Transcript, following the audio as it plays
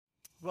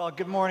Well,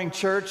 good morning,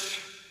 church.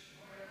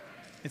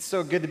 It's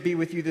so good to be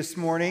with you this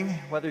morning,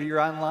 whether you're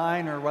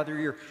online or whether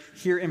you're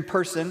here in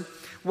person.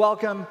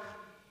 Welcome,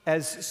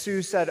 as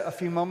Sue said a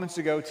few moments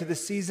ago, to the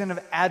season of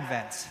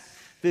Advent.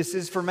 This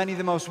is for many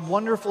the most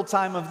wonderful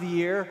time of the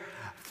year.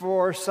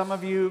 For some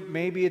of you,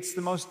 maybe it's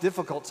the most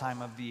difficult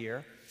time of the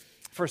year.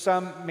 For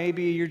some,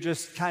 maybe you're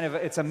just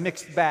it's a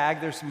mixed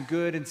bag. There's some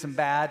good and some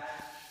bad.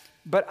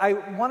 But I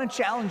want to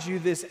challenge you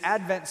this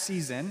Advent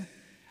season.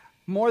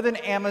 More than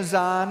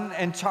Amazon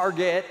and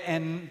Target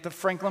and the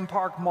Franklin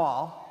Park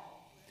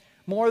Mall,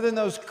 more than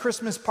those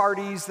Christmas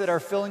parties that are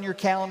filling your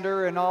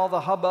calendar and all the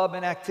hubbub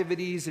and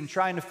activities and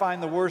trying to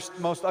find the worst,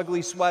 most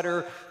ugly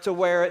sweater to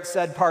wear at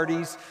said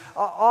parties,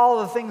 all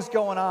the things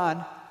going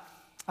on,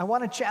 I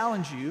want to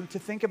challenge you to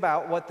think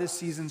about what this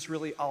season's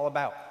really all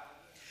about.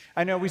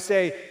 I know we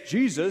say,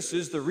 Jesus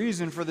is the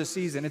reason for the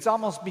season. It's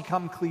almost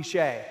become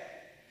cliche.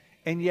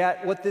 And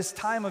yet, what this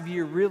time of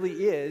year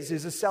really is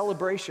a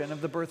celebration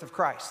of the birth of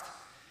Christ.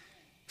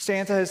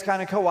 Santa has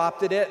kind of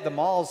co-opted it. The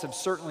malls have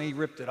certainly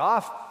ripped it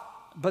off.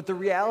 But the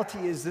reality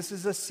is this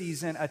is a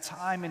season, a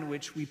time in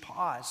which we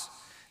pause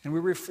and we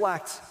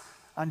reflect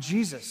on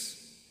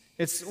Jesus.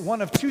 It's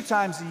one of two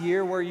times a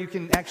year where you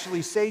can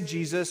actually say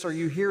Jesus or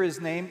you hear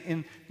his name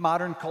in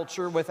modern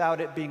culture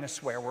without it being a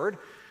swear word,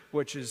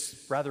 which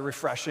is rather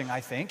refreshing, I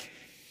think.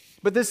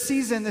 But this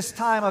season, this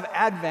time of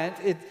Advent,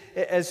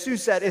 as Sue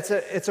said,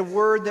 it's a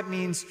word that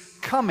means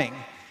coming.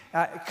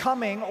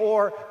 Coming,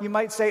 or you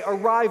might say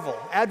arrival.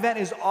 Advent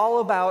is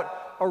all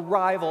about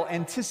arrival,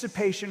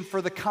 anticipation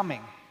for the coming.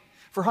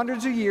 For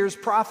hundreds of years,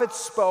 prophets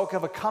spoke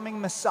of a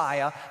coming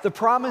Messiah, the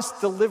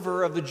promised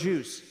deliverer of the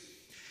Jews.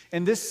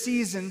 And this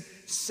season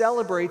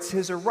celebrates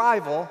his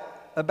arrival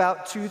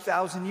about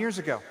 2,000 years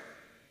ago.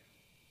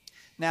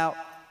 Now,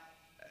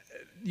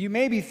 you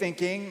may be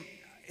thinking,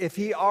 if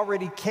he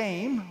already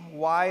came,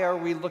 why are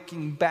we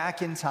looking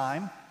back in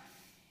time?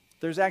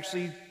 There's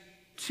actually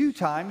two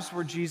times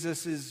where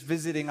Jesus is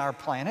visiting our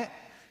planet.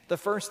 The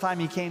first time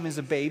he came as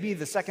a baby.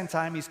 The second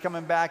time he's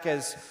coming back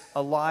as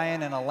a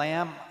lion and a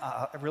lamb,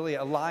 really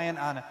a lion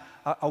on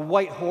a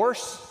white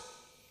horse.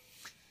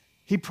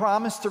 He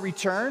promised to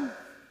return.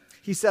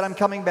 He said, I'm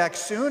coming back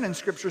soon, and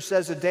Scripture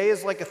says a day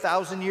is like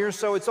 1,000 years,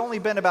 so it's only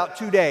been about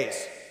 2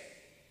 days.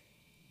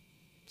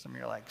 Some of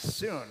you are like,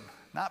 soon,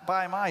 not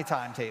by my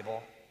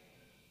timetable.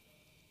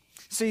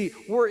 See,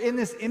 we're in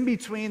this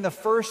in-between the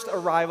first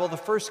arrival, the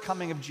first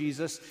coming of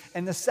Jesus,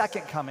 and the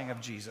second coming of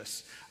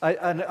Jesus,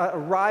 an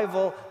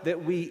arrival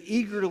that we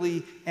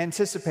eagerly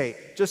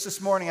anticipate. Just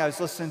this morning, I was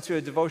listening to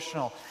a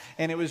devotional,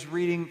 and it was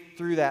reading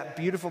through that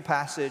beautiful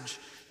passage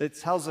that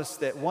tells us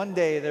that one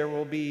day there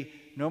will be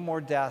no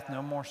more death,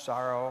 no more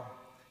sorrow.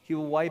 He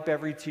will wipe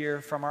every tear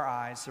from our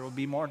eyes. There will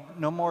be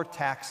no more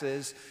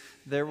taxes.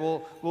 There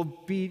will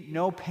be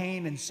no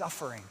pain and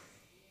suffering.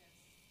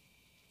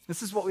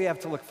 This is what we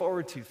have to look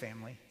forward to,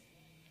 family.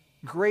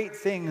 Great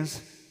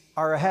things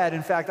are ahead.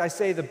 In fact, I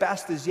say the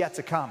best is yet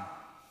to come.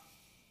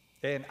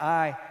 And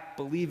I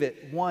believe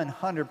it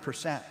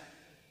 100%.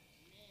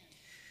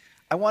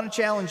 I want to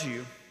challenge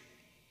you,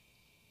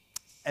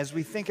 as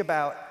we think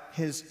about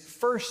his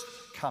first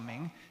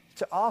coming,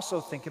 to also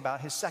think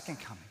about his second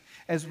coming.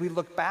 As we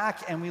look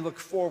back and we look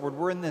forward,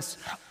 we're in this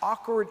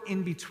awkward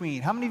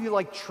in-between. How many of you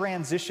like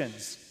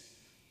transitions?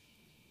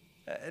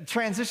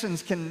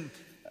 Transitions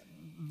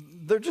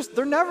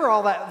they're never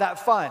all that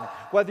fun.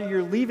 Whether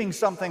you're leaving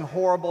something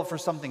horrible for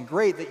something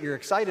great that you're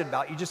excited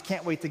about, you just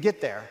can't wait to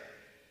get there.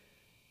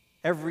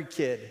 Every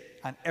kid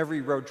on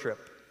every road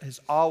trip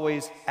has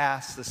always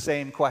asked the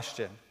same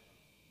question.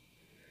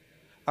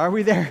 Are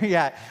we there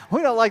yet?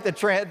 We don't like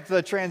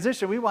the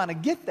transition. We want to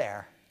get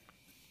there.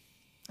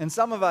 And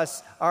some of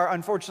us are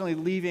unfortunately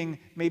leaving.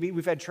 Maybe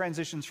we've had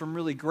transitions from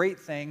really great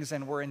things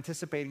and we're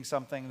anticipating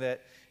something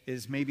that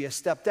is maybe a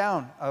step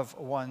down of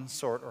one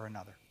sort or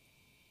another.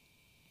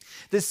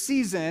 This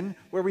season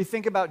where we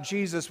think about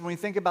Jesus, when we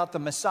think about the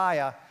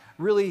Messiah,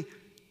 really,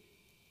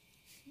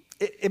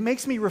 it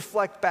makes me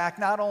reflect back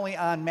not only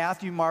on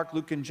Matthew, Mark,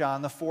 Luke, and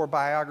John, the four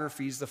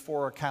biographies, the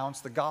four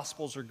accounts, the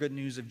Gospels are good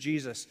news of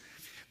Jesus.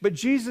 But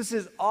Jesus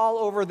is all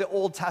over the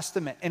Old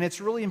Testament, and it's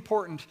really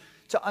important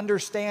to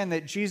understand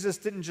that Jesus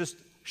didn't just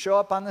show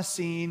up on the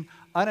scene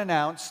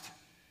unannounced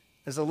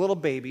as a little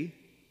baby,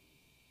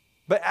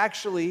 but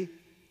actually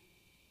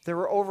there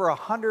were over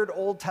 100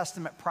 Old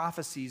Testament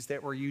prophecies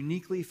that were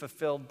uniquely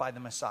fulfilled by the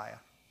Messiah.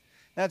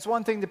 Now, it's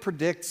one thing to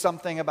predict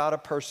something about a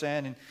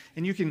person,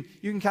 and you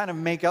can kind of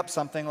make up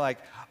something like,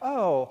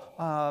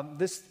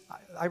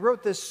 I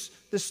wrote this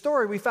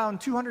story we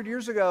found 200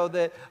 years ago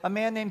that a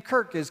man named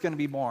Kirk is going to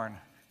be born.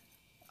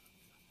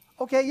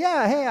 Okay,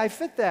 yeah, hey, I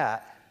fit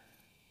that.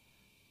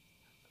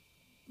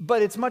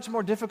 But it's much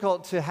more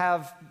difficult to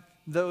have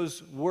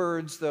those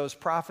words, those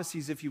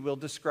prophecies, if you will,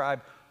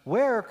 describe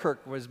where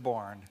Kirk was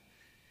born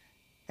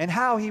and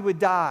how he would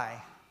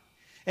die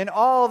and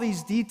all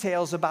these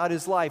details about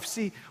his life.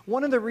 See,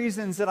 one of the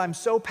reasons that I'm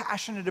so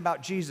passionate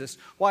about Jesus,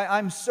 why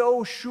I'm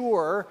so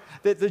sure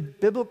that the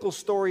biblical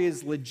story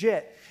is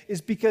legit, is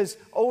because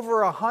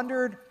over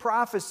 100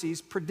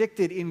 prophecies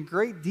predicted in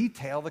great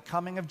detail the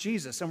coming of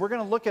Jesus. And we're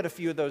going to look at a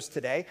few of those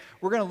today.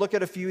 We're going to look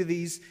at a few of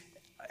these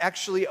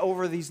actually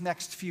over these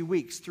next few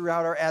weeks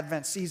throughout our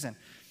Advent season.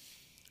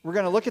 We're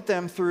going to look at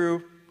them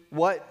through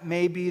what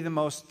may be the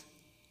most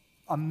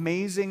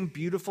amazing,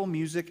 beautiful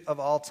music of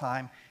all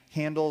time,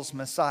 Handel's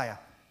Messiah.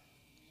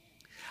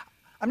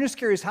 I'm just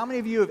curious, how many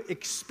of you have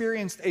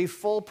experienced a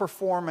full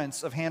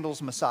performance of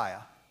Handel's Messiah?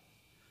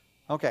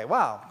 Okay,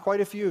 wow, quite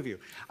a few of you.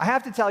 I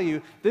have to tell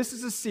you, this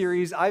is a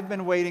series I've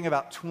been waiting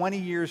about 20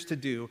 years to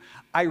do.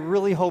 I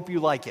really hope you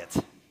like it.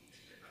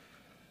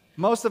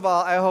 Most of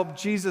all, I hope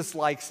Jesus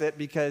likes it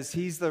because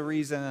he's the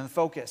reason and the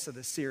focus of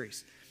this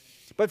series.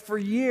 But for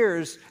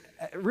years,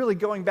 really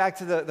going back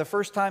to the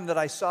first time that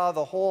I saw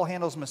the whole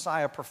Handel's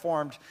Messiah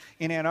performed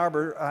in Ann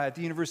Arbor at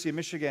the University of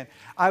Michigan,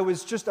 I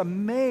was just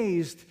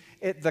amazed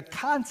at the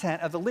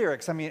content of the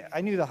lyrics. I mean,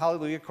 I knew the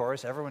Hallelujah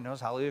Chorus. Everyone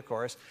knows Hallelujah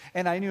Chorus.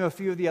 And I knew a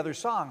few of the other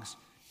songs.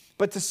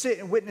 But to sit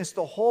and witness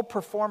the whole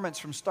performance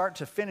from start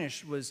to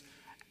finish was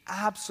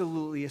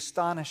absolutely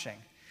astonishing.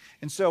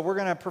 And so we're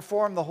going to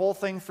perform the whole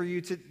thing for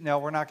you. No,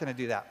 we're not going to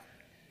do that.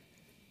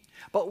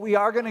 But we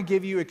are going to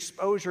give you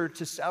exposure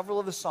to several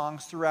of the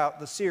songs throughout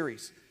the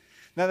series.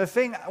 Now,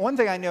 one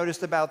thing I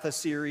noticed about the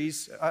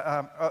series,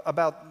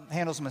 about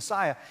Handel's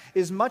Messiah,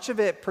 is much of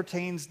it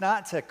pertains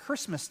not to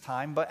Christmas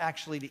time, but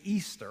actually to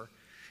Easter.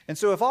 And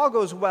so if all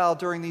goes well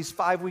during these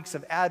 5 weeks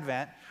of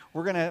Advent,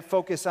 we're going to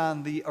focus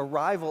on the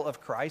arrival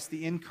of Christ,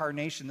 the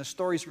incarnation, the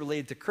stories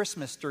related to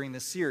Christmas during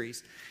this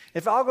series.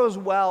 If all goes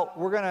well,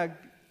 we're going to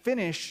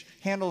finish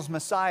Handel's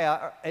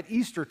Messiah at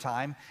Easter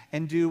time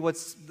and do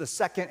what's the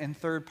second and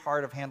third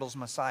part of Handel's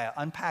Messiah,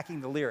 unpacking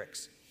the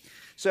lyrics.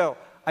 So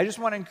I just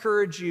want to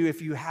encourage you,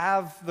 if you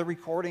have the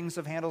recordings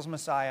of Handel's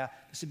Messiah,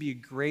 this would be a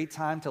great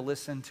time to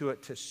listen to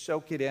it, to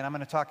soak it in. I'm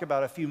going to talk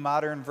about a few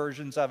modern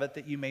versions of it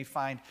that you may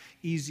find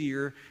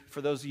easier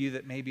for those of you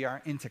that maybe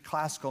aren't into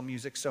classical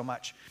music so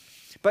much.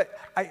 But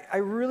I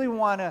really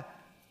want to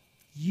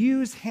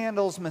use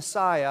Handel's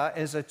Messiah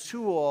as a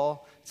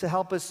tool to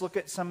help us look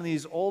at some of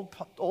these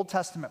Old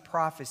Testament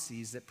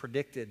prophecies that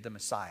predicted the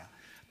Messiah.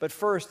 But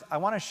first, I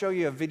want to show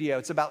you a video.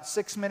 It's about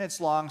 6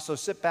 minutes long, so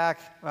sit back.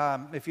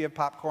 If you have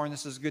popcorn,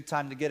 this is a good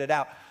time to get it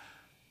out.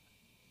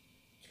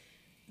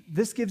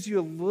 This gives you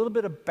a little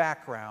bit of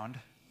background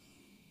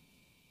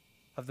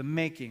of the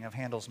making of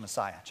Handel's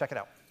Messiah. Check it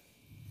out.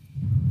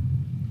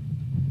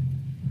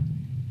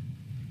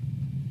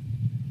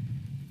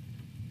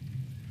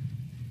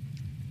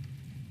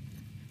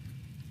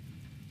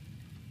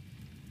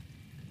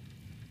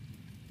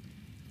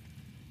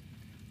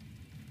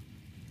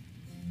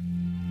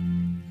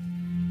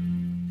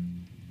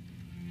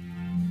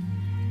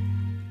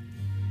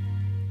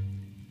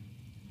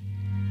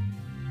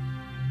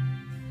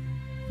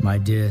 My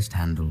dearest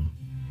Handel,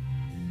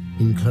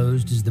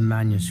 enclosed is the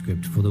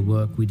manuscript for the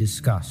work we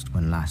discussed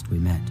when last we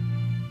met.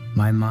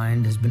 My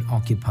mind has been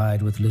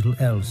occupied with little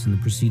else in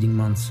the preceding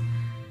months,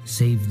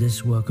 save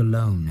this work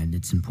alone and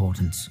its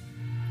importance,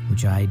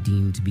 which I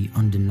deem to be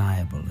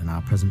undeniable in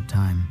our present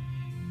time.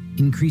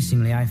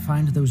 Increasingly, I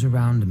find those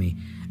around me,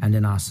 and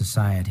in our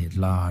society at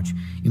large,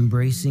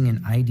 embracing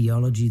an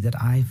ideology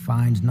that I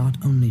find not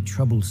only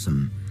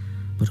troublesome,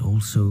 but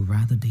also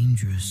rather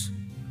dangerous.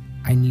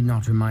 I need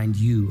not remind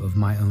you of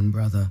my own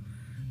brother,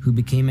 who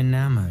became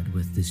enamored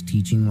with this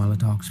teaching while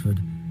at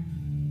Oxford.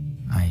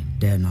 I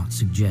dare not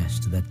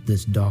suggest that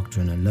this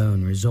doctrine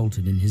alone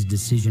resulted in his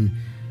decision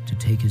to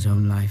take his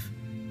own life,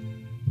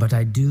 but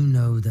I do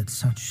know that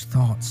such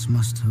thoughts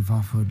must have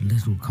offered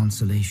little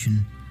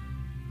consolation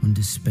when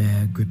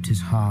despair gripped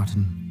his heart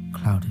and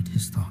clouded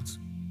his thoughts.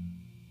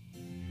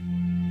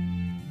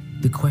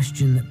 The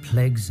question that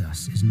plagues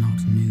us is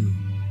not new.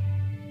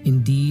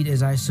 Indeed,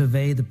 as I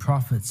survey the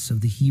prophets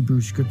of the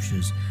Hebrew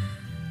Scriptures,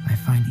 I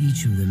find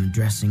each of them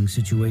addressing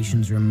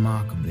situations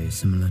remarkably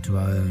similar to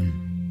our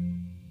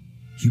own.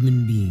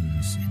 Human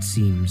beings, it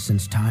seems,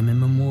 since time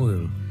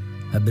immemorial,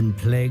 have been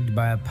plagued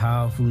by a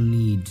powerful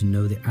need to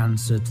know the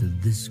answer to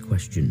this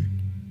question: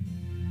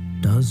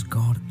 does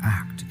God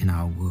act in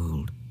our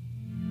world,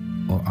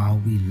 or are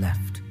we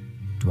left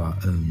to our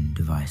own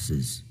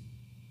devices?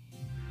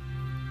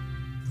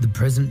 The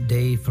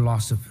present-day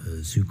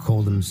philosophers who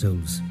call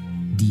themselves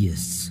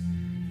deists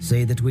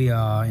say that we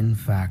are, in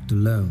fact,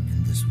 alone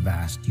in this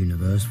vast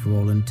universe for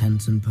all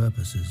intents and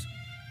purposes.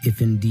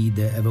 If indeed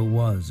there ever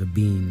was a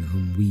being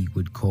whom we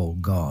would call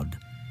God,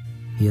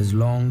 he has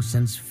long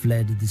since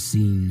fled the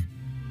scene.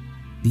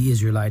 The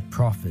Israelite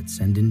prophets,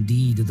 and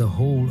indeed the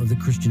whole of the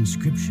Christian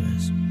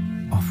scriptures,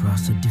 offer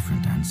us a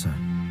different answer.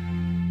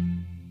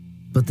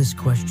 But this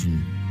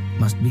question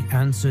must be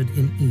answered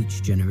in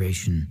each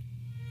generation.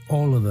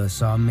 All of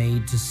us are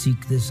made to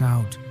seek this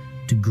out,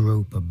 to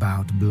grope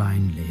about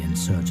blindly in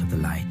search of the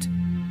light.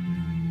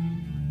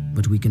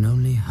 But we can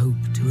only hope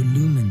to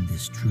illumine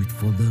this truth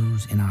for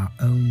those in our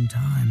own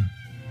time.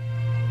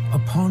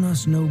 Upon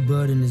us no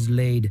burden is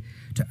laid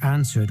to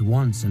answer it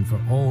once and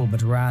for all,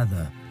 but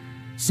rather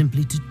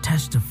simply to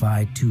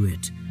testify to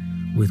it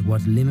with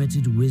what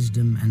limited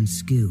wisdom and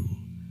skill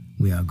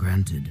we are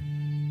granted.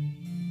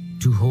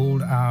 To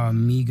hold our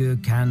meager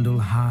candle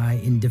high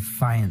in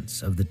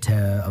defiance of the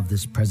terror of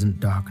this present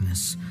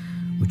darkness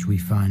which we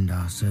find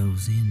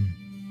ourselves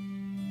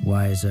in.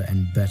 Wiser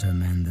and better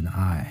men than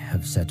I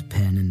have set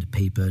pen and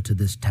paper to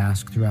this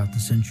task throughout the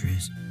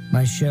centuries.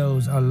 My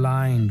shelves are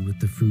lined with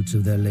the fruits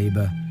of their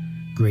labor,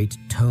 great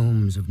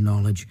tomes of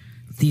knowledge,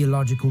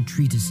 theological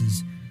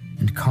treatises,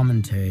 and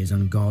commentaries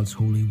on God's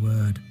holy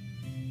word.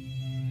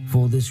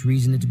 For this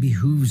reason it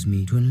behooves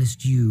me to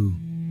enlist you,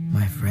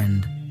 my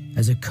friend,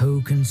 as a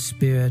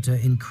co-conspirator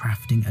in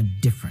crafting a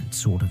different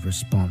sort of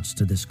response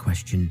to this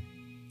question.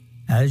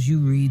 As you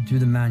read through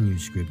the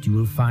manuscript, you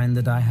will find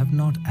that I have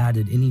not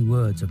added any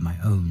words of my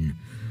own,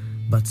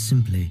 but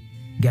simply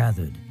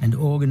gathered and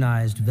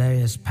organized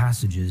various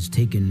passages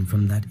taken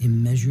from that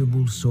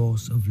immeasurable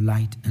source of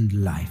light and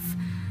life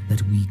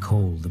that we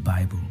call the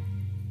Bible.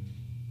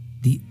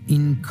 The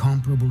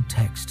incomparable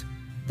text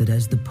that,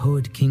 as the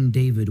poet King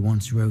David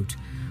once wrote,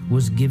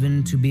 was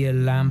given to be a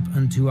lamp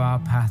unto our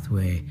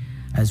pathway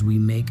as we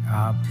make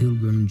our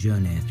pilgrim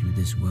journey through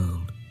this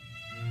world.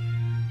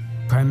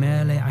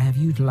 Primarily, I have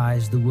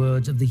utilized the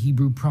words of the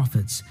Hebrew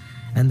prophets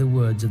and the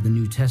words of the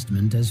New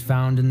Testament as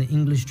found in the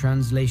English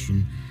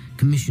translation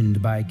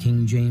commissioned by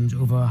King James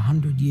over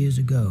 100 years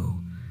ago,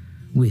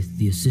 with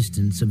the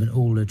assistance of an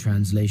older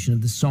translation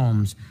of the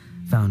Psalms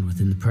found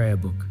within the prayer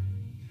book.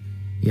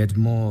 Yet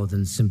more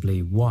than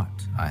simply what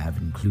I have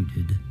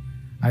included,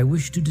 I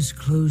wish to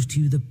disclose to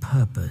you the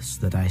purpose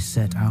that I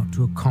set out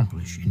to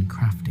accomplish in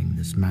crafting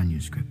this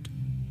manuscript.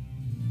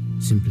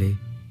 Simply,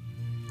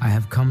 I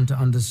have come to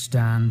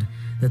understand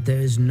that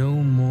there is no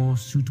more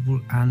suitable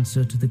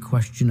answer to the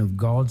question of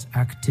God's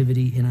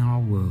activity in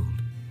our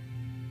world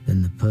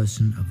than the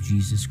person of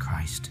Jesus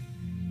Christ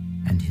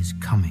and his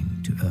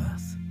coming to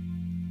earth.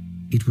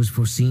 It was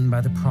foreseen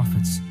by the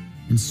prophets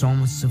and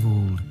psalmists of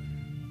old,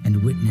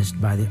 and witnessed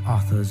by the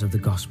authors of the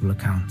gospel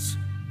accounts.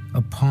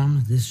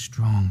 Upon this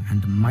strong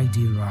and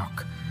mighty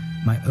rock,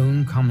 my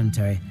own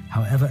commentary,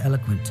 however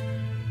eloquent,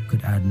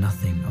 could add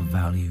nothing of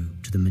value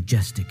to the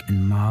majestic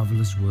and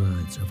marvelous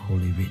words of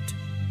Holy Writ.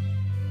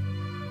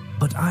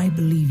 But I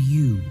believe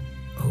you,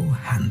 O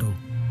Handel,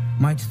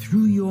 might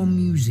through your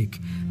music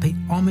pay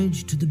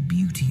homage to the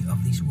beauty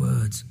of these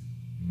words.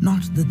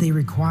 Not that they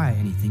require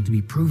anything to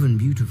be proven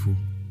beautiful,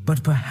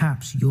 but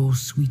perhaps your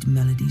sweet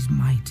melodies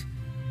might,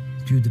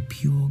 through the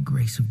pure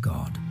grace of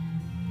God,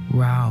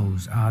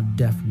 rouse our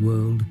deaf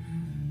world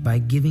by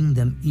giving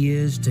them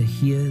ears to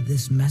hear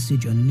this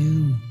message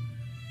anew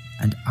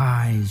and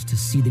eyes to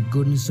see the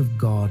goodness of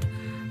God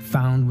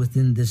found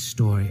within this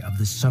story of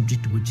the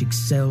subject which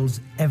excels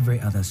every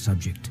other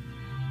subject,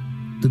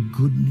 the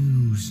good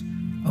news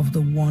of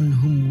the one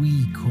whom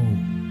we call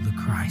the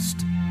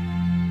Christ,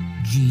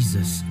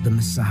 Jesus the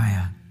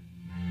Messiah,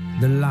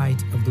 the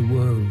light of the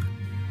world,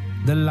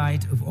 the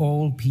light of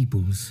all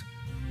peoples,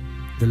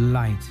 the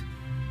light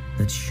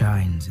that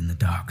shines in the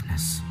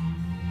darkness.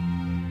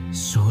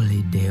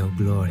 Soli Deo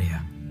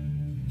Gloria,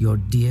 your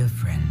dear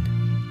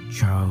friend,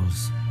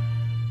 Charles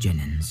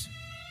Jennings.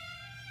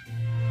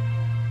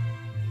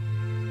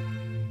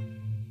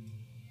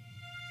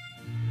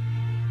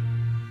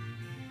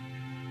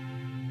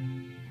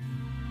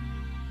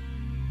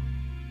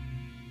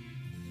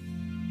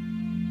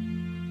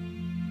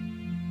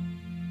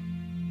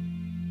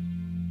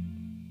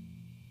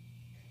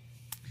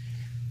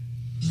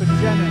 So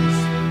Jennings,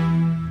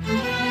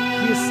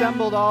 he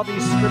assembled all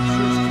these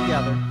scriptures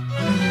together,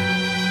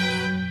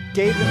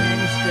 gave the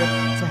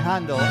manuscript to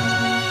Handel,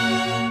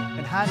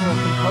 and Handel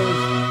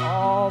composed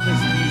all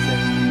this music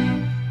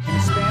in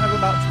a span of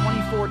about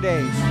 24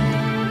 days.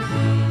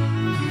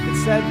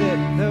 It said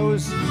that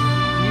those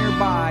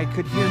nearby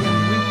could hear him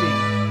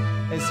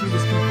weeping as he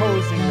was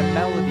composing the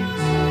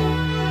melodies,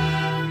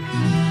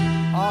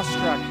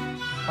 awestruck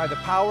by the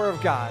power of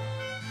God,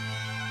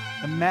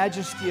 the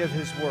majesty of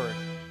his word,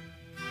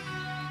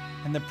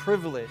 and the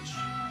privilege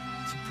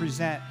to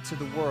present to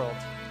the world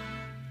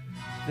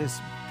this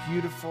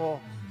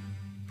beautiful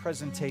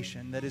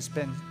presentation that has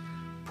been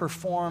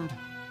performed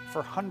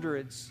for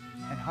hundreds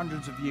and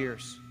hundreds of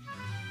years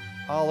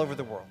all over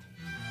the world.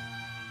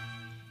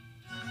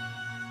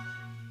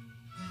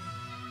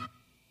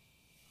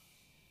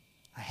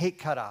 I hate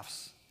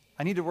cutoffs.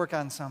 I need to work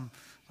on some,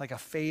 like a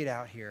fade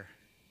out here.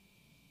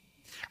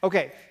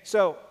 Okay,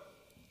 so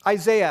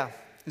Isaiah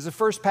is the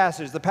first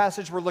passage, the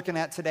passage we're looking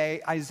at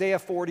today, Isaiah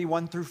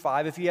 41 through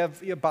 5. If you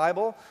have a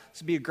Bible,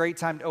 this would be a great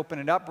time to open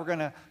it up. We're going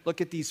to look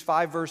at these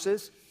 5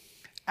 verses.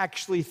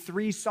 Actually,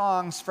 3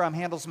 songs from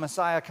Handel's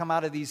Messiah come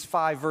out of these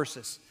 5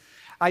 verses.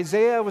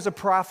 Isaiah was a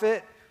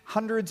prophet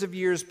hundreds of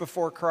years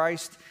before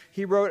Christ.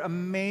 He wrote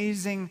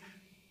amazing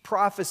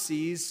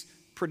prophecies,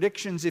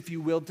 predictions, if you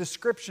will,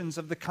 descriptions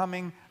of the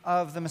coming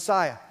of the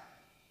Messiah.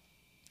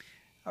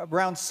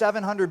 Around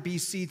 700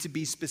 BC, to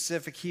be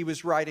specific, he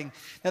was writing.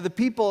 Now, the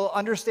people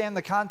understand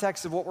the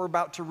context of what we're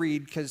about to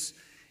read because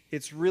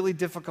it's really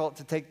difficult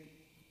to take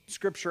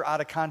Scripture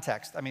out of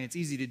context. I mean, it's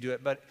easy to do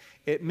it, but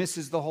it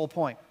misses the whole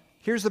point.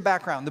 Here's the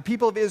background. The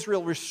people of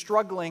Israel were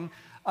struggling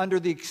under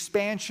the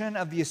expansion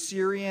of the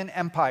Assyrian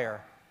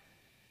Empire.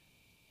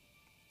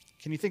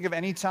 Can you think of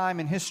any time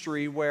in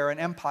history where an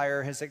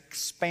empire has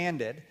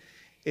expanded,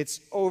 it's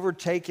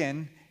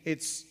overtaken,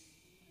 it's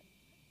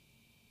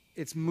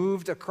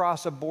moved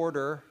across a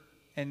border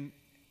and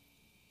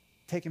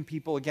taken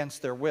people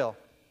against their will?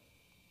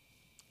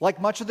 Like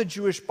much of the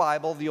Jewish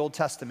Bible, the Old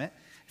Testament,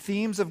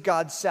 themes of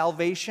God's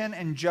salvation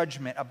and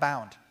judgment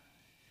abound.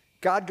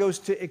 God goes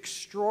to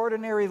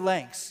extraordinary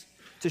lengths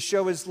to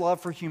show his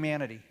love for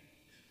humanity.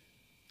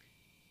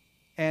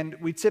 And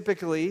we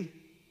typically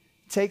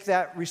take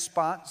that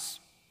response,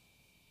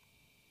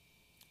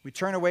 we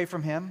turn away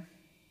from him,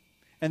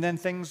 and then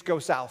things go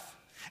south.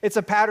 It's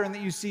a pattern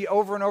that you see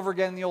over and over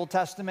again in the Old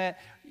Testament.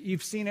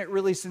 You've seen it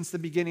really since the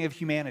beginning of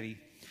humanity.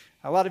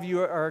 A lot of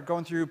you are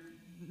going through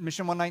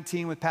Mission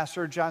 119 with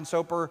Pastor John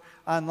Soper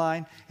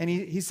online, and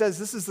he says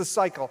this is the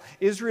cycle.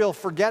 Israel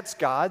forgets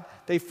God,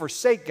 they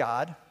forsake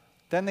God,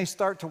 then they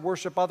start to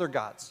worship other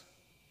gods.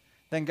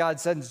 Then God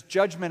sends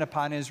judgment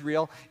upon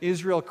Israel.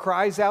 Israel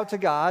cries out to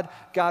God.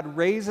 God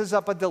raises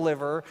up a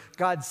deliverer.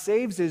 God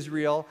saves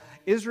Israel.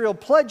 Israel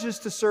pledges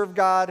to serve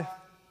God.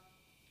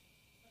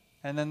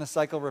 And then the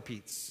cycle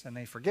repeats. And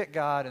they forget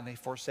God, and they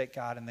forsake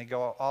God, and they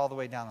go all the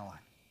way down the line.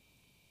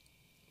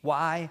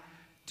 Why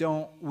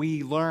don't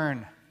we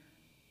learn?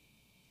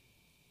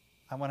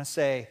 I want to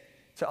say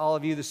to all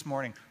of you this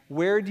morning,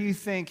 where do you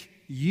think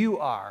you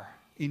are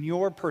in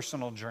your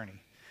personal journey?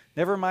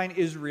 Never mind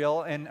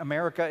Israel, and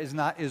America is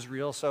not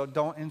Israel, so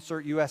don't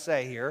insert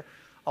USA here,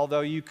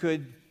 although you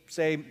could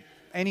say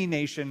any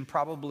nation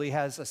probably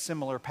has a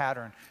similar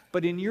pattern.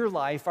 But in your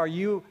life, are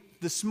you,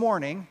 this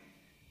morning,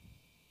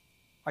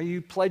 are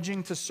you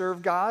pledging to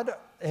serve God?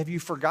 Have you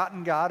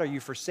forgotten God? Are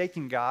you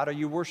forsaking God? Are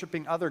you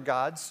worshiping other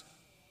gods?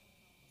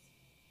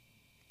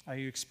 Are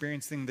you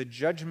experiencing the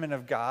judgment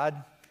of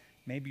God?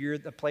 Maybe you're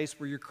at the place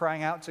where you're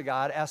crying out to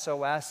God,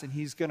 SOS, and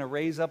he's going to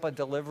raise up a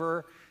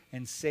deliverer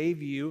and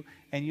save you,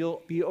 and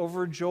you'll be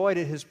overjoyed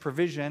at his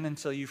provision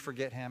until you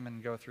forget him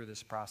and go through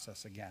this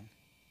process again.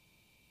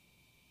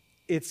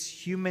 It's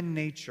human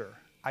nature.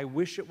 I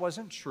wish it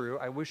wasn't true.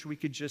 I wish we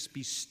could just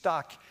be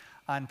stuck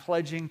on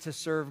pledging to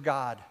serve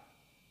God.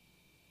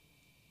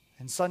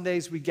 And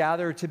Sundays we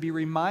gather to be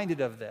reminded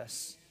of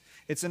this.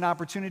 It's an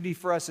opportunity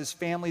for us as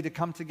family to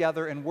come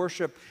together and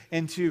worship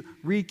and to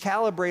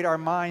recalibrate our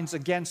minds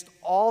against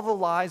all the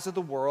lies of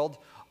the world,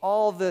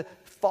 all the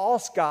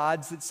false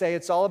gods that say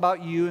it's all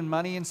about you and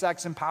money and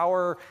sex and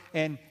power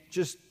and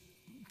just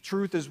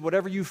truth is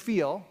whatever you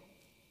feel,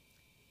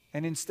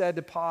 and instead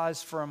to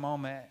pause for a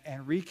moment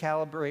and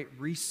recalibrate,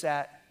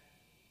 reset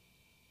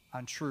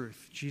on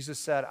truth. Jesus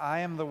said, I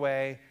am the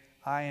way,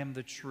 I am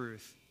the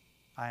truth,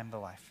 I am the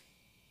life.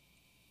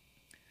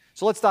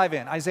 So let's dive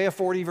in. Isaiah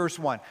 40, verse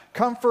 1.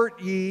 Comfort,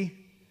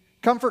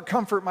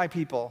 my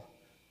people,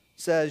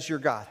 says your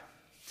God.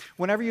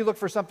 Whenever you look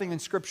for something in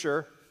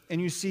Scripture and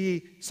you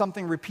see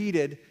something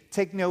repeated,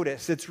 take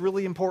notice. It's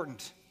really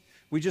important.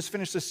 We just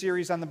finished a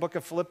series on the book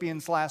of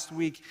Philippians last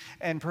week,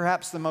 and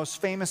perhaps the most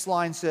famous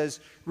line says,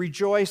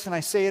 rejoice, and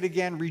I say it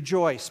again,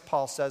 rejoice,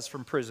 Paul says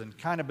from prison.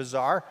 Kind of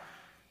bizarre,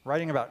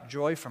 writing about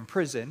joy from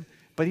prison,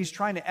 but he's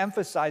trying to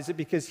emphasize it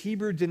because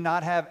Hebrew did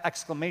not have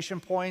exclamation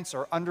points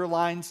or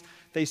underlines.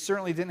 They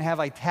certainly didn't have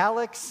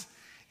italics,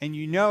 and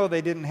you know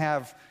they didn't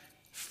have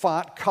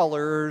font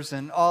colors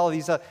and all of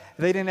these.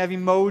 They didn't have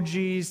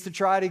emojis to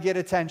try to get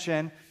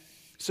attention.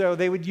 So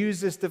they would use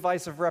this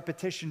device of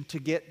repetition to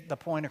get the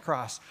point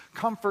across.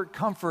 Comfort,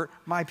 comfort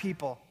my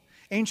people.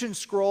 Ancient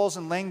scrolls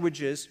and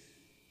languages,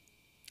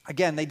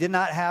 again, they did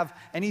not have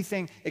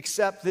anything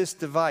except this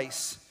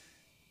device.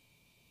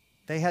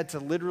 They had to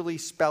literally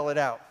spell it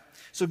out.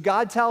 So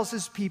God tells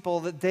his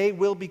people that they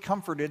will be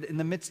comforted in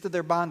the midst of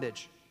their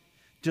bondage.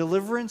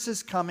 Deliverance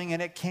is coming,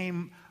 and it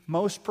came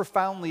most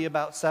profoundly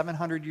about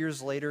 700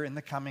 years later in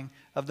the coming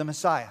of the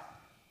Messiah.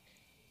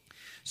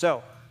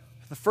 So,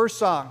 the first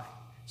song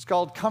is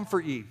called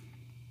Comfort Ye.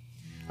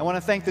 I want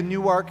to thank the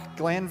Newark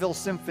Glanville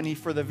Symphony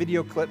for the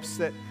video clips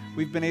that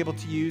we've been able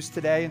to use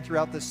today and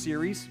throughout this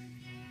series.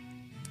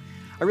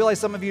 I realize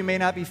some of you may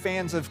not be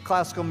fans of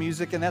classical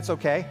music, and that's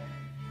okay.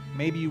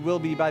 Maybe you will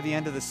be by the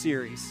end of the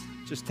series.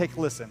 Just take a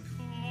listen.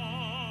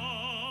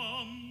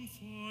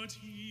 Comfort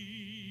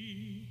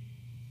ye.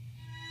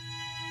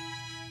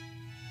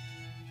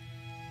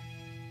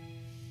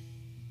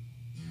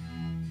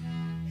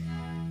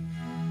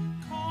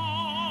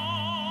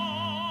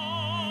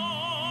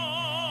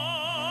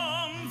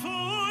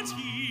 Comfort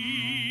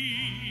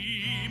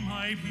ye,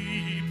 my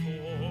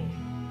people.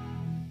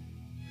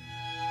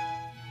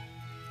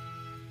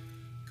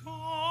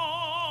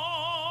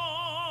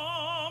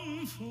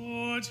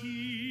 Comfort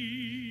ye.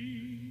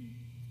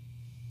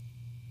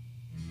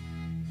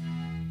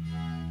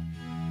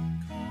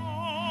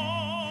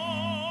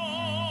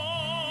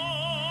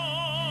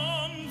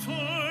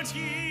 Comfort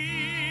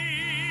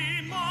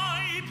ye,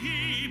 my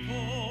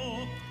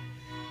people.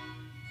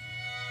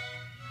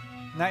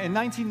 Now, in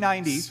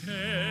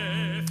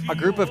 1990, a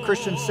group of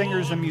Christian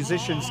singers and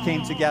musicians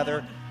came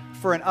together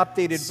for an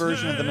updated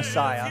version of the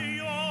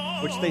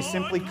Messiah, which they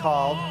simply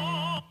called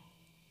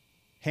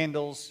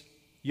Handel's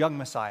Young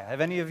Messiah.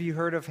 Have any of you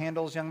heard of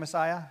Handel's Young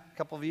Messiah? A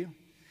couple of you?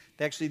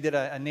 They actually did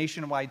a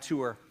nationwide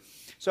tour.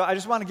 So I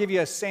just want to give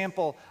you a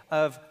sample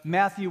of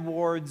Matthew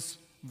Ward's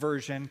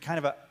version, kind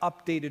of an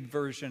updated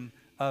version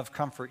of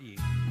Comfort Ye.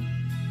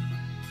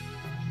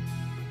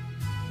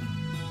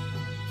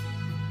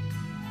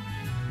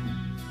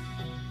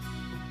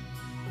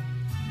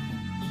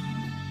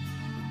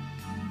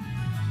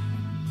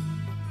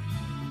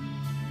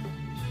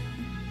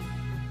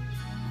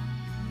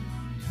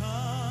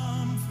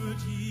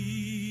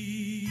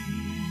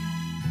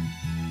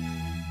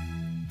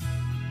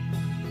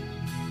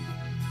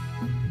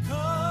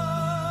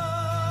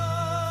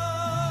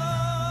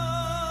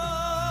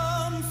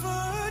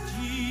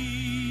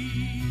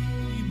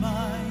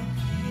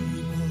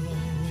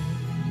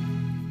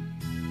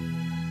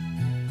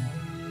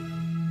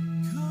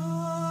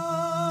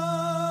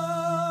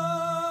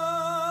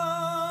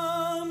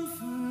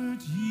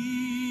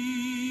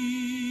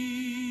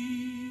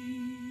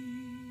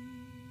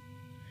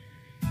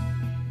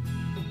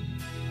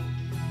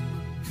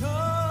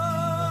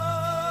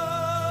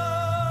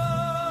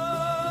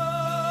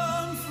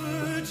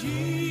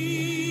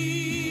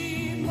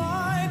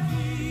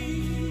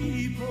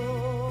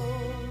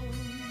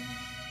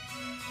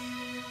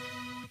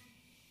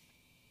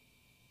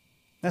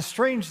 Now,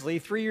 strangely,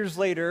 3 years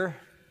later,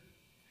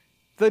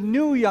 the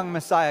new young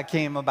Messiah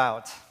came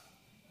about.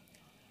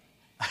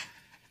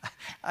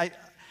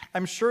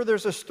 I'm sure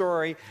there's a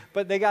story,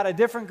 but they got a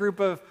different group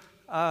of,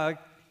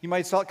 you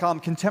might call them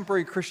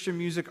contemporary Christian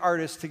music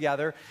artists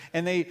together,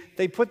 and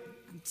they put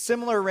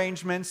similar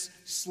arrangements,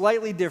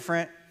 slightly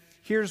different.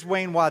 Here's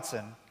Wayne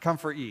Watson,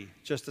 Comfort Ye,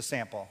 just a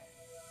sample.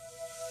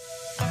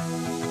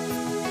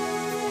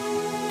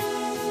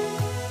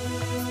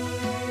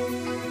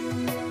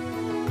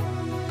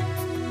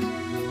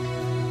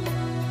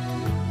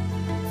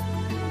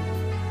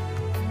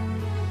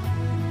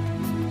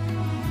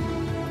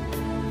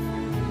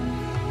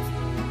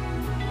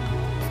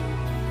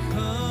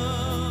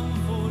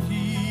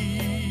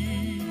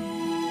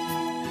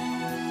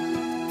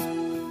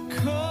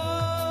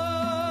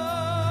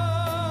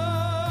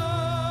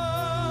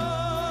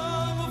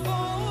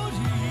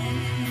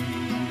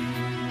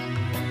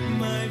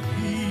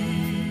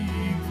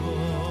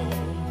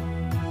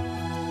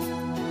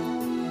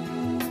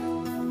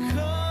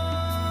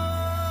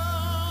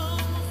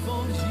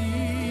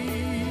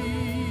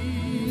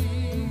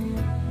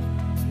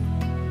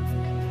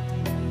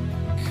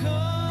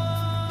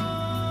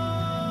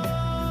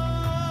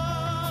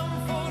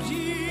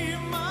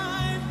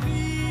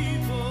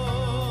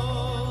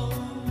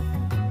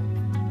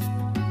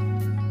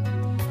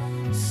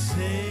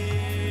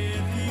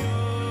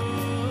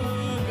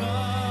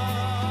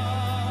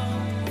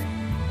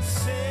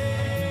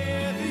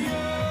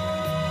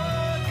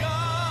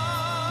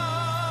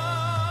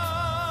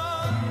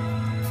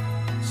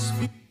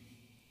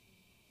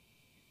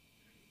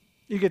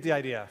 You get the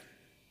idea.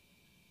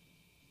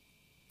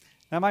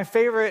 Now, my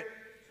favorite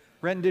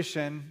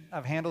rendition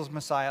of Handel's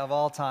Messiah of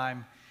all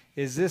time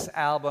is this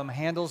album,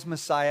 Handel's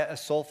Messiah, A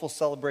Soulful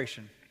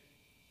Celebration.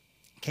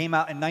 It came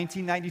out in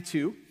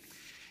 1992,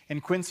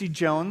 and Quincy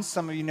Jones,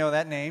 some of you know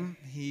that name,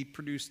 he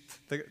produced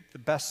the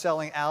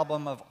best-selling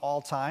album of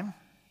all time.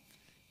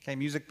 Okay,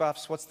 music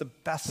buffs, what's the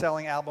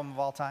best-selling album of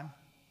all time?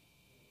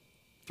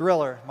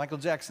 Thriller, Michael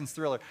Jackson's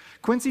Thriller.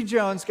 Quincy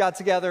Jones got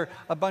together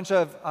a bunch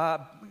of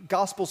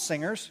gospel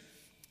singers.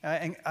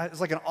 And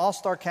it's like an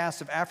all-star cast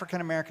of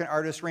African-American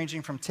artists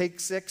ranging from Take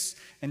Six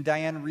and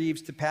Diane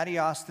Reeves to Patty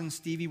Austin,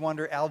 Stevie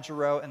Wonder, Al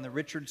Jarreau, and the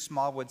Richard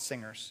Smallwood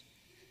Singers.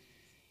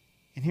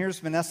 And here's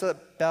Vanessa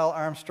Bell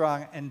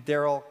Armstrong and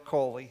Daryl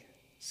Coley.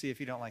 See if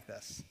you don't like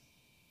this.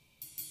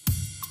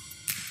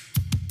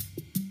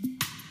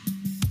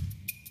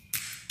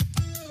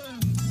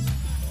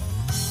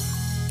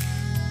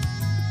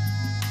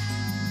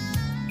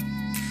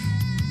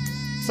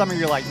 Some of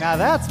you are like, now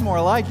that's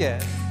more like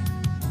it.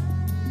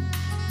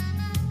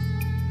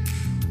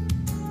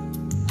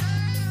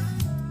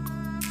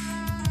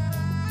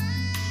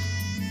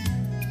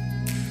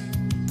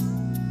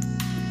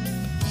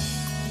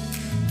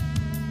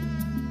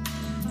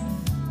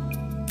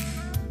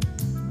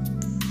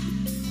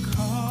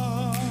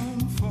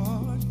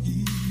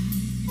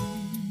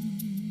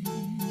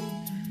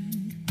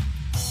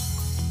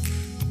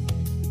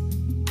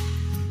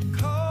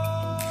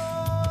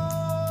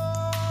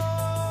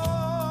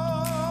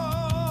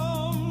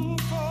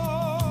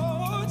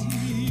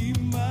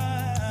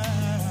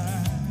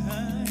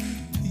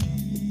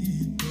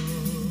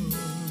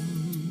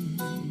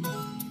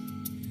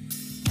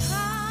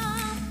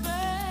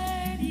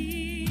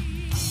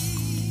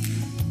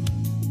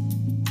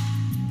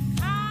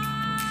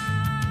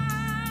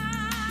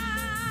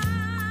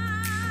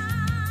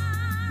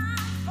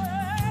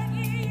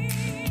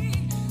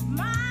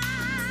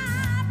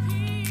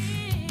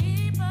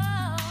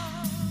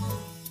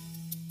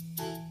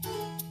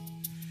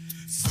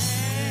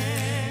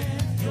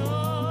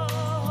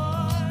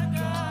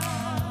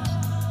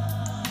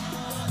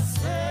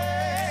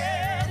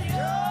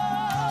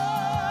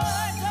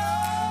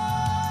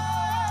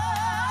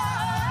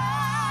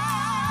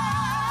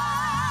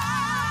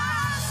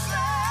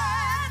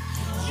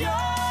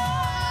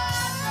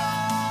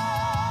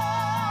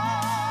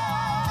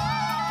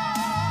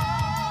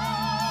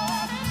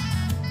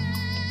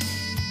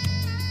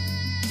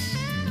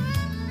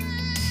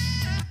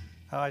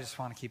 I just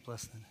want to keep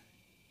listening.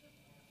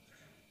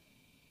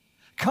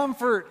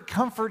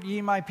 Comfort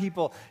ye my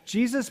people.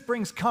 Jesus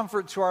brings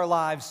comfort to our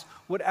lives,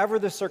 whatever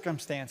the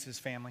circumstances,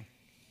 family.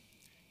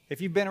 If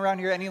you've been around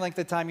here any length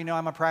of time, you know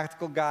I'm a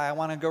practical guy. I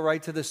want to go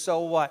right to the so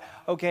what.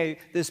 Okay,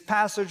 this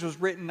passage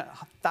was written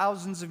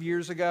thousands of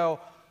years ago.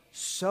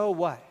 So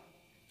what?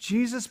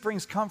 Jesus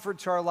brings comfort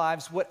to our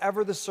lives,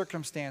 whatever the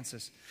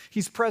circumstances.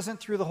 He's present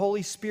through the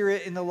Holy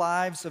Spirit in the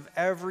lives of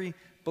every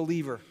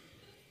believer.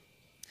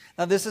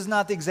 Now, this is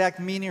not the exact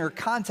meaning or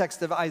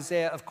context of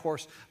Isaiah, of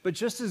course, but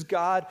just as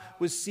God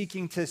was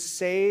seeking to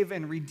save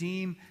and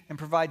redeem and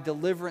provide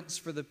deliverance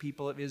for the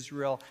people of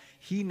Israel,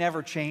 He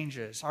never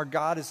changes. Our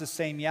God is the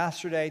same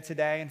yesterday,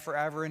 today, and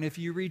forever. And if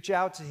you reach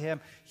out to Him,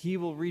 He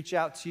will reach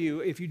out to you.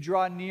 If you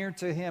draw near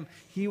to Him,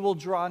 He will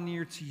draw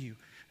near to you.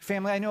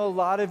 Family, I know a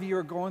lot of you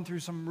are going through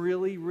some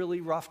really,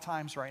 really rough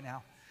times right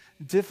now.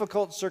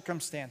 Difficult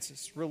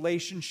circumstances,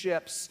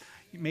 relationships,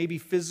 maybe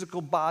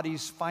physical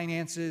bodies,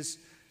 finances.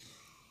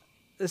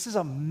 This is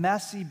a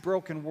messy,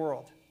 broken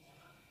world.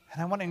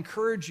 And I want to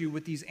encourage you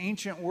with these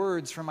ancient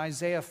words from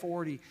Isaiah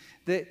 40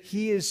 that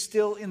He is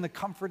still in the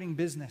comforting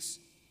business.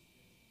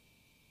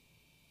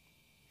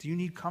 Do you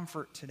need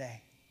comfort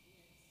today?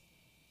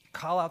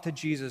 Call out to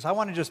Jesus. I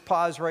want to just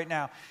pause right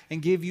now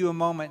and give you a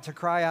moment to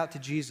cry out to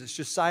Jesus,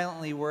 just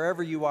silently,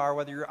 wherever you are,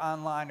 whether you're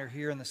online or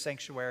here in the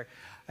sanctuary.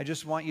 I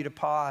just want you to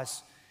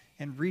pause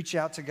and reach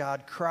out to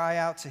God. Cry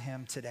out to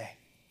Him today.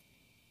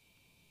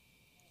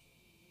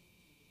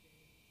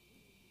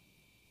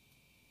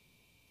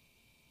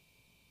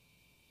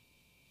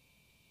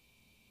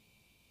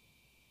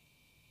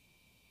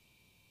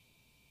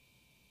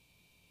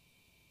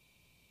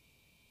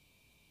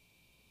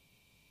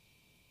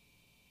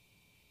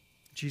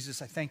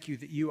 Jesus, I thank you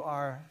that you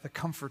are the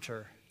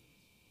comforter.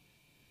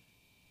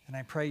 And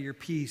I pray your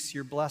peace,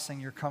 your blessing,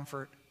 your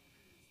comfort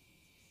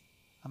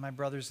on my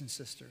brothers and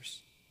sisters.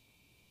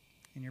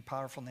 In your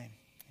powerful name,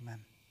 amen.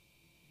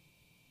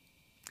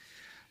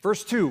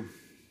 Verse 2.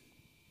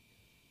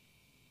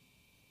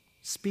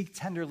 Speak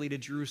tenderly to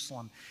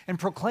Jerusalem and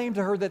proclaim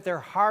to her that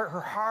her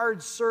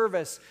hard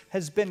service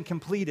has been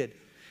completed,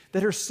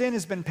 that her sin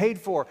has been paid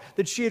for,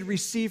 that she had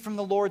received from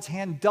the Lord's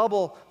hand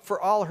double for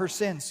all her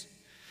sins.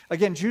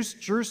 Again,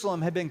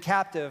 Jerusalem had been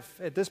captive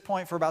at this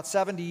point for about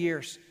 70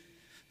 years.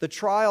 The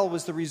trial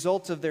was the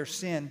result of their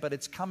sin, but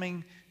it's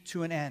coming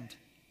to an end.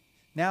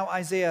 Now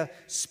Isaiah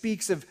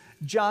speaks of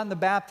John the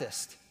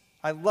Baptist.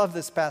 I love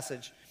this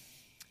passage.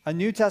 A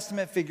New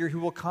Testament figure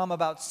who will come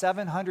about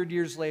 700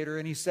 years later,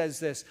 and he says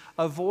this,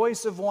 a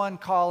voice of one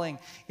calling,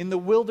 in the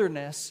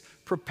wilderness,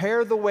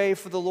 prepare the way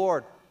for the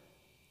Lord.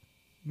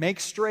 Make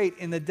straight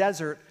in the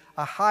desert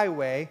a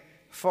highway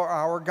for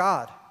our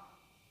God.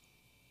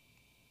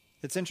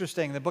 It's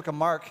interesting, the book of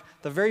Mark,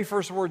 the very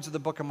first words of the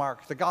book of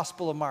Mark, the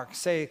Gospel of Mark,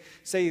 say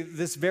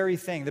this very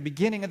thing, the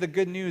beginning of the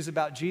good news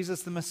about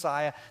Jesus the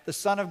Messiah, the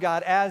Son of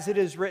God, as it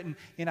is written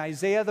in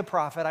Isaiah the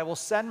prophet, I will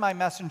send my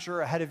messenger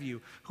ahead of you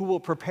who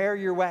will prepare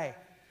your way,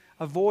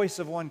 a voice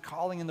of one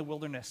calling in the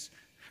wilderness.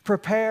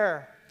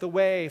 Prepare the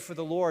way for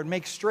the Lord,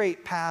 make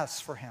straight paths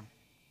for Him.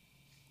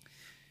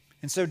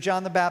 And so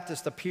John the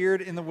Baptist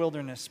appeared in the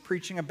wilderness,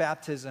 preaching a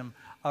baptism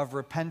of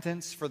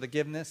repentance for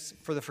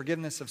the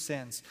forgiveness of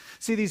sins.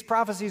 See, these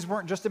prophecies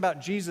weren't just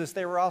about Jesus,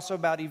 they were also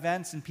about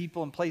events and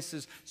people and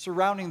places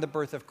surrounding the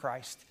birth of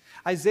Christ.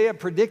 Isaiah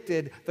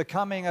predicted the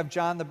coming of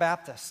John the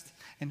Baptist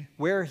and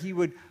where he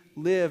would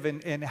live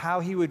and how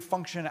he would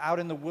function out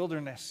in the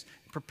wilderness,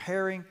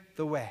 preparing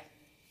the way.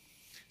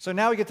 So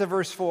now we get to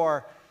verse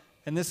 4,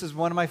 and this is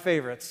one of my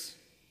favorites.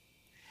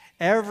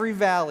 Every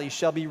valley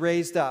shall be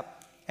raised up,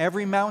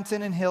 every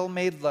mountain and hill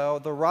made low,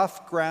 the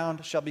rough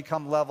ground shall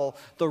become level,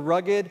 the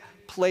rugged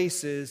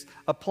places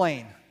a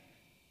plain.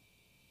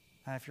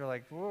 And if you're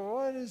like, well,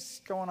 what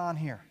is going on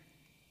here?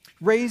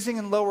 Raising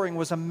and lowering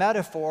was a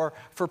metaphor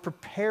for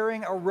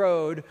preparing a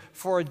road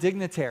for a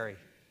dignitary.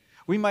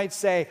 We might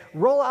say,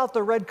 roll out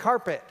the red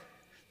carpet.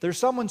 There's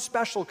someone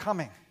special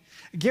coming.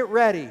 Get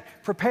ready,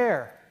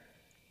 prepare.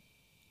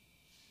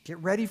 Get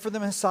ready for the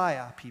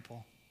Messiah,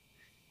 people.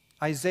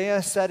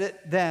 Isaiah said it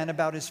then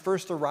about his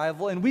first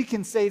arrival, and we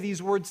can say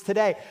these words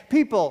today.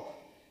 People,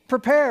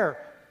 prepare.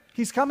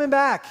 He's coming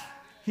back.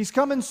 He's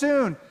coming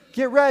soon.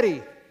 Get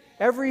ready.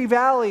 Every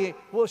valley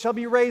shall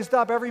be raised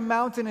up, every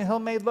mountain and hill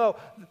made low.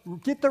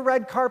 Get the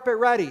red carpet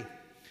ready.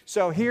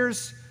 So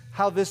here's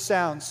how this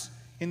sounds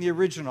in the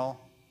original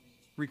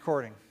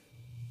recording.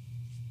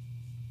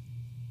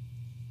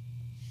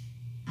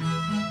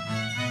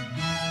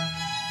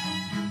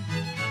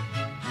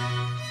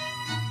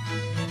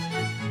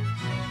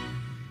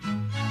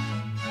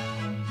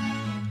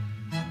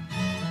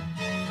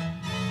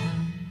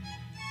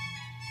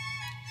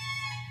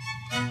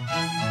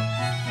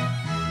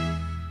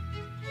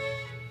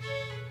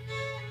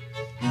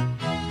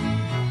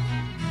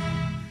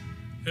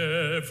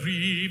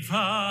 Every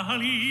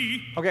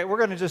valley. Okay, we're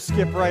going to just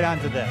skip right on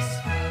to this.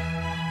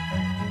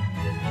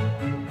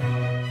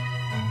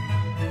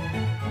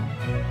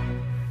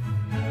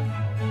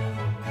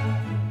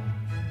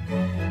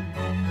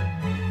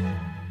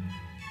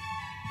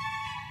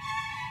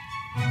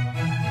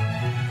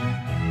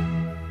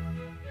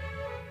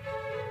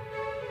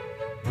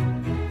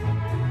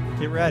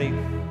 Get ready.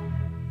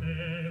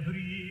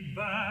 Everybody.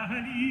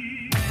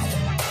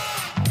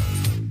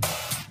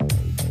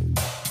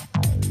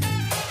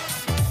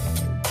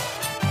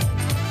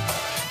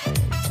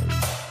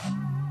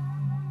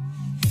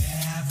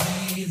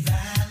 Every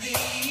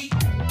valley,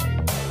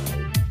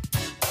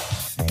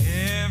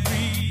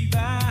 Every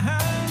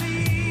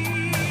valley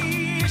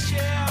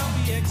shall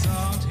be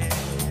exalted,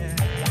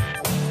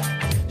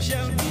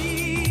 shall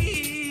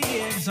be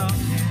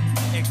exalted,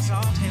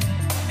 exalted,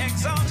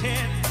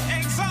 exalted,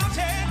 exalted,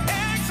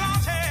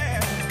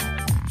 exalted,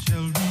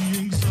 shall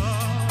be exalted.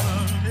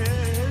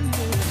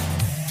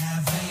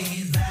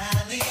 every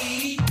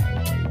valley,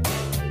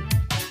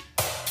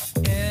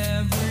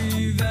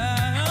 Every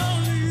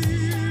valley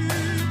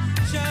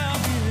shall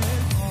be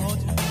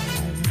exalted,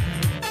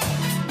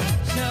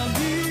 shall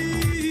be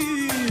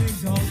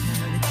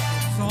exalted,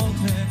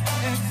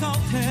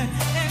 exalted,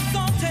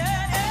 exalted,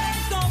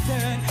 exalted,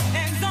 exalted,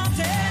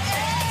 exalted,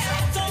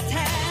 exalted,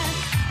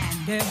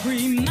 and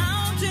every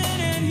mountain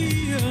and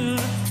hill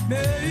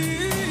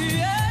made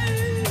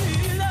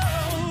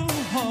low.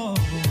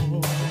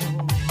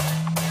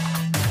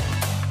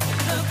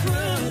 The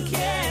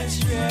crooked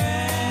straight,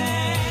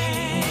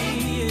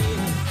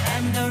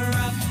 and the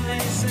rough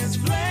places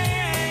plain.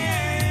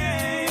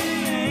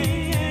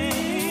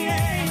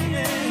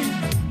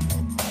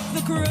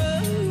 The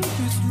crooked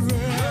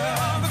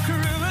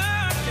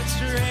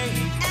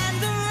straight, and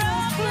the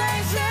rough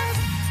places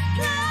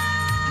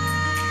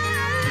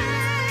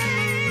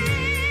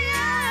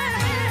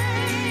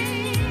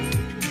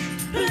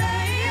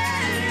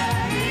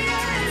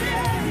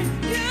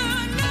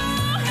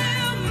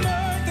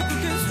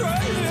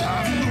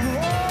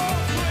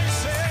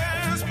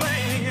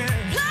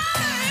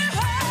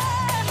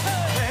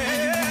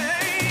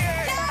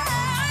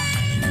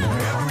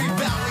every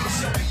valley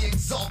shall be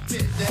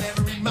exalted, and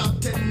every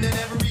mountain and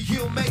every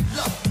hill made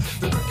low.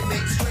 The crooked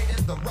made straight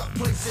and the rough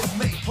places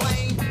made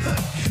plain.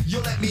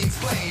 You'll let me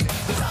explain.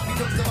 The top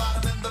becomes the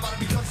bottom and the bottom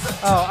becomes the top.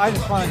 Oh, I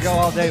just want to go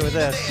all day with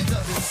this. It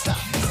doesn't stop.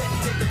 He said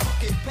he'd take the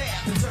crooked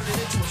path and turn it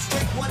into a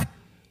straight one.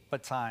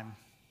 But time.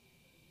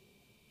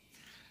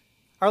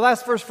 Our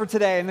last verse for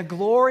today, and the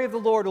glory of the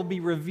Lord will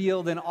be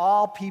revealed, and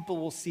all people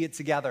will see it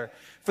together.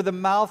 For the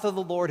mouth of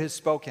the Lord has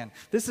spoken.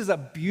 This is a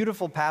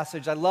beautiful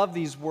passage. I love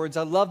these words.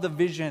 I love the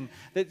vision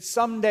that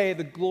someday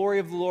the glory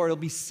of the Lord will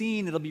be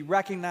seen, it'll be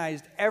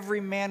recognized.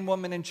 Every man,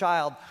 woman, and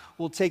child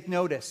will take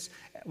notice.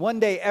 One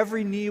day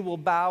every knee will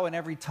bow and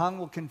every tongue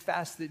will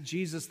confess that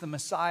Jesus the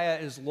Messiah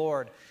is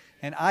Lord.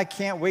 And I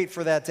can't wait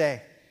for that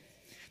day.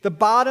 The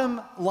bottom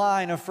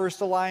line of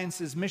First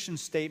Alliance's mission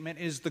statement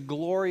is the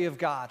glory of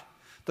God.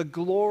 The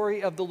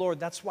glory of the Lord.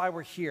 That's why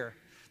we're here.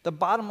 The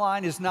bottom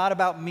line is not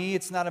about me.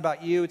 It's not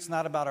about you. It's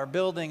not about our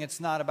building.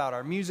 It's not about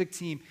our music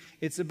team.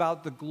 It's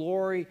about the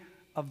glory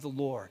of the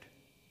Lord.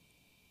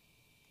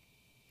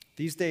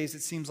 These days,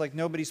 it seems like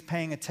nobody's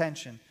paying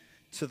attention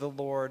to the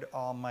Lord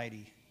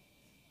Almighty.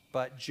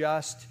 But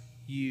just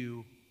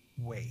you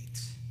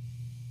wait.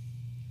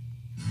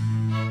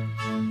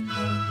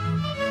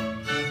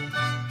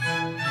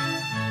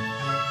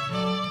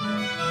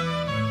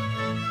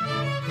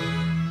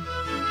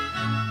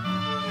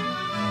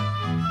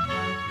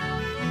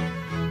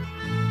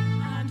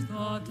 And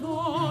the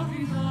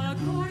glory of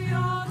the Lord.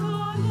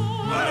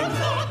 And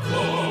the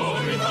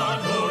glory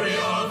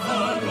of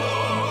the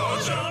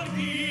Lord shall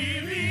be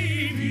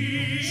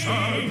revealed,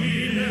 shall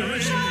be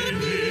revealed, shall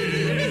be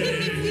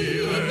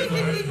revealed,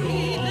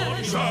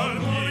 shall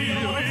be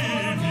revealed,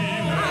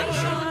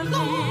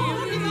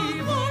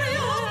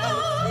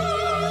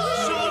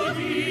 shall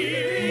be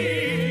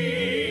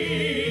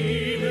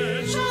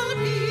revealed, shall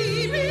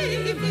be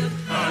revealed,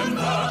 and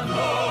the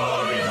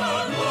glory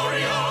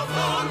of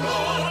the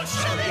Lord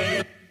shall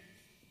be.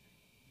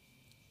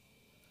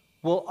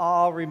 We'll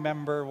all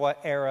remember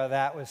what era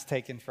that was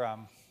taken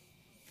from,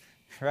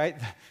 right?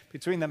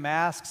 Between the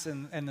masks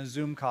and the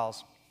Zoom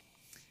calls.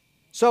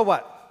 So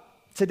what?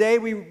 Today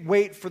we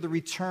wait for the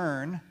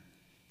return,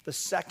 the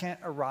second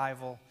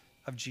arrival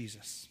of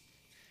Jesus.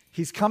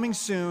 He's coming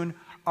soon.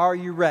 Are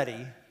you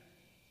ready?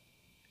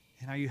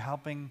 And are you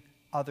helping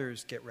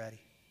others get ready?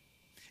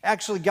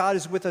 Actually, God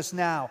is with us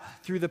now.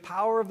 Through the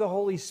power of the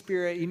Holy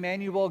Spirit,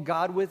 Emmanuel,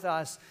 God with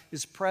us,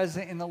 is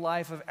present in the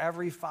life of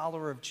every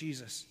follower of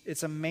Jesus.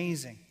 It's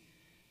amazing.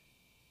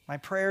 My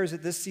prayer is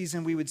that this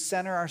season we would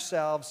center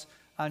ourselves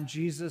on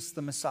Jesus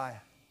the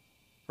Messiah.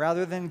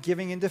 Rather than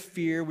giving into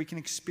fear, we can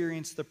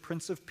experience the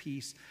Prince of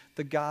Peace,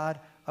 the God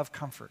of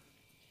comfort.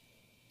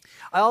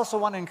 I also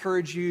want to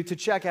encourage you to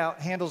check out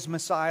Handel's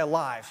Messiah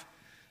live.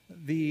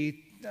 The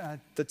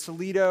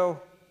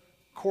Toledo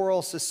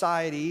Choral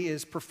Society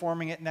is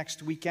performing it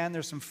next weekend.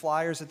 There's some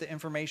flyers at the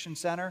Information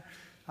Center.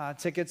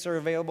 Tickets are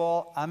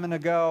available. I'm going to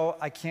go.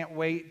 I can't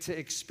wait to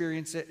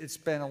experience it. It's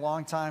been a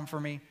long time for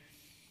me.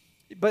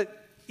 But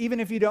even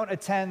if you don't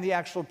attend the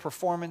actual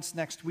performance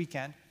next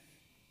weekend,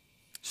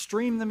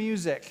 stream the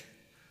music.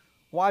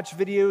 Watch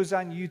videos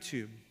on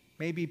YouTube.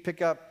 Maybe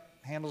pick up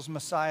Handel's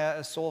Messiah,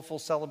 A Soulful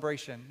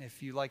Celebration,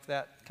 if you like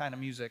that kind of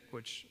music,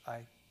 which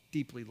I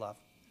deeply love.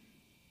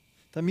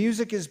 The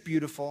music is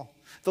beautiful.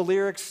 The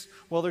lyrics,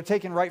 well, they're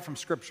taken right from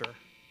Scripture.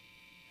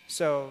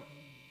 So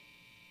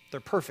they're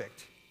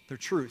perfect. They're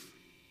truth.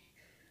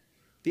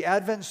 The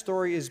Advent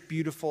story is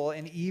beautiful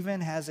and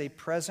even has a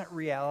present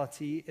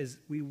reality as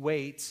we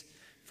wait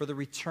for the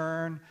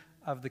return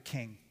of the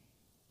King.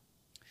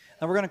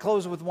 Now, we're going to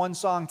close with one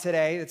song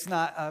today. It's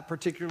not a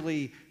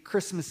particularly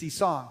Christmassy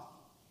song,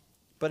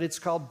 but it's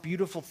called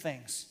Beautiful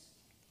Things.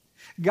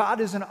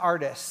 God is an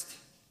artist,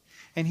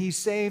 and he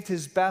saved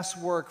his best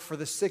work for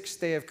the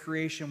sixth day of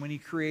creation when he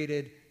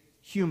created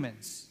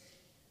humans.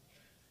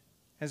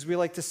 As we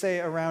like to say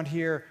around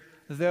here,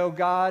 though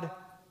God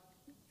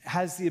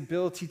has the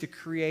ability to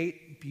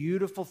create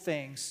beautiful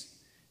things,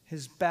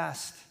 his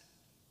best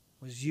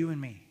was you and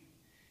me.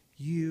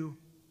 You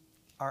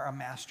are a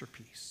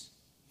masterpiece.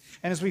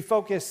 And as we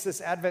focus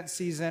this Advent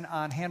season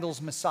on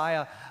Handel's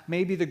Messiah,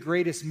 maybe the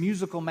greatest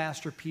musical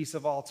masterpiece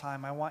of all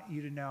time, I want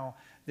you to know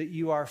that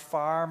you are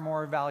far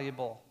more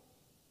valuable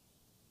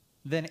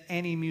than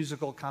any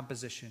musical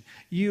composition.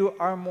 You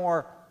are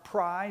more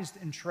prized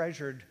and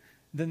treasured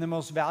than the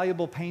most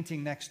valuable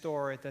painting next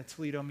door at the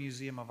Toledo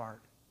Museum of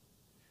Art.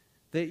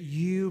 That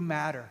you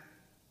matter.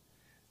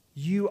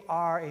 You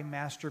are a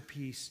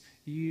masterpiece.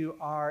 You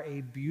are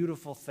a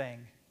beautiful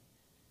thing.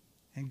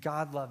 And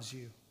God loves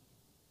you.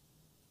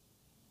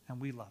 And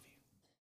we love you.